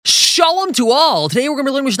Shalom to all! Today we're going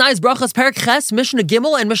to be learning Mishnah's Berachos, Perek Ches, Mishnah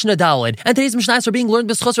Gimel, and Mishnah Daled. And today's Mishnahs are being learned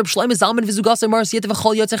b'schos Reb Shlomo Zalman v'zugas Mars Yet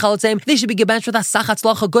v'chol Yotzei Chalatzim. They should be gebenched with asach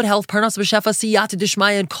hatzlacha, good health, parnas b'shefa, siyata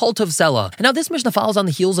d'shmaya, and kol tov sela. And now this Mishnah follows on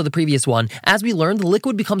the heels of the previous one. As we learned, the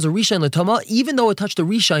liquid becomes a Rishon l'toma, even though it touched a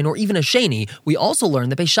Rishon or even a Sheni. We also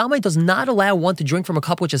learned that Beis Shammai does not allow one to drink from a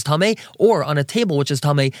cup which is tamei or on a table which is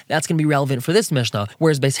tamei. That's going to be relevant for this Mishnah.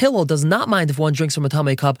 Whereas Beis Hillel does not mind if one drinks from a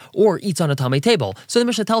tamei cup or eats on a tamei table. So the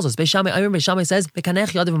Mishnah tells us, Beis Shammai says,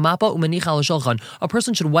 a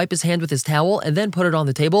person should wipe his hand with his towel and then put it on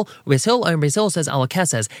the table. Beis Hillel says, Alakeh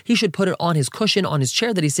says, he should put it on his cushion on his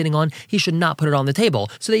chair that he's sitting on. He should not put it on the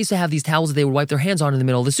table. So they used to have these towels that they would wipe their hands on in the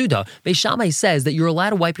middle of the Suda. Beis Shammai says that you're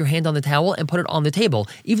allowed to wipe your hand on the towel and put it on the table.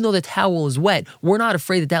 Even though the towel is wet, we're not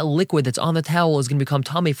afraid that that liquid that's on the towel is going to become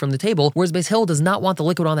tamei from the table, whereas Beis Hillel does not want the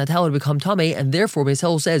liquid on that towel to become tamei, and therefore Beis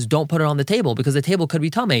Hillel says don't put it on the table because the table could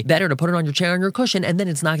be tamei. Better to put it on your chair and your cushion, and then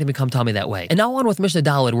it's not going to become tamei that way. And now on with Mishnah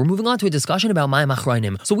Daled, we're moving on to a discussion about mayim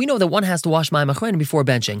achrayim. So we know that one has to wash mayim achrayim before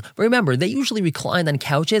benching. But remember, they usually reclined on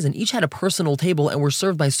couches and each had a personal table and were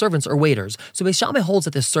served by servants or waiters. So Beis Shammai holds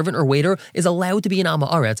that the servant or waiter is allowed to be an Amma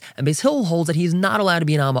Aretz, and Beis Hillel holds that he's not allowed to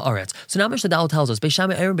be an Amma Aretz. So now Mishnah Daled tells us, Beis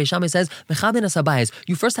Shammai says,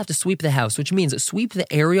 you first have to sweep the house, which means sweep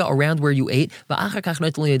the area around where you ate,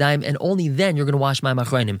 and only then you're going to wash mayim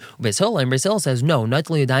achrayim. Beis Hillel says, no,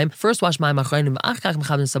 first wash mayim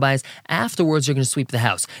achrayim, afterwards you're going to sweep the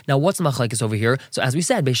house. Now what's the machlekes over here? So as we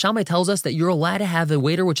said, Beis Shammai tells us that you're allowed to have a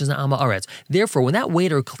waiter which is an Amma Aretz. Therefore, when that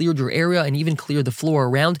waiter cleared your area and even cleared the floor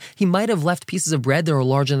around, he might have left pieces of bread that are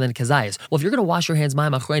larger than kazayas. Well, if you're going to wash your hands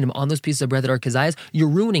mayim achrayim on those pieces of bread that are kazayas, you're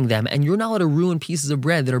ruining them, and you're not allowed to ruin pieces of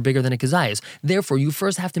bread that are bigger than a kazayas. Therefore, you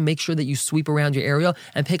first have to make sure that you sweep around your area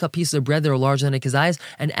and pick up pieces of bread that are larger than a kazayas,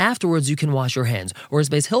 and afterwards you can wash your hands. Whereas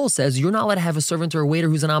Beis Hillel says you're not allowed to have a servant or a waiter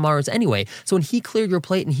who's an Amma Aretz anyway. So when he cleared your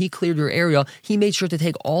plate and he cleared your area, he made sure to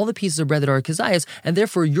take all the pieces of bread that are kazayas, and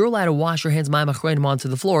therefore you're allowed to wash your hands mayim achrayim onto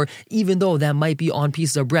the floor, even though that might be on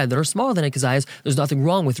pieces of bread that are smaller than a kazayas. There's nothing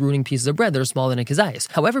wrong with ruining pieces of bread that are smaller than a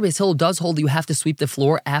kazayas. However, Beis Hillel does hold that you have to sweep the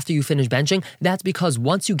floor after you finish benching. That's because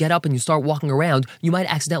once you get up and you start walking around, you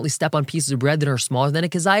might accidentally step on pieces of bread that are smaller than a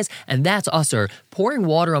kazayas, and that's usur. Pouring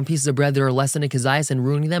water on pieces of bread that are less than a kazayas and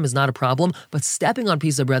ruining them is not a problem, but stepping on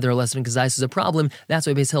pieces of bread that are less than a kazayas is a problem. That's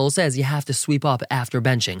why Beis Hillel says you have to sweep up after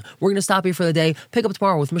benching. We're going to stop here for the day. Pick up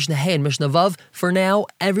tomorrow with Mishnah Hey and Mishnah Vav. For now,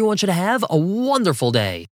 everyone should have a wonderful day.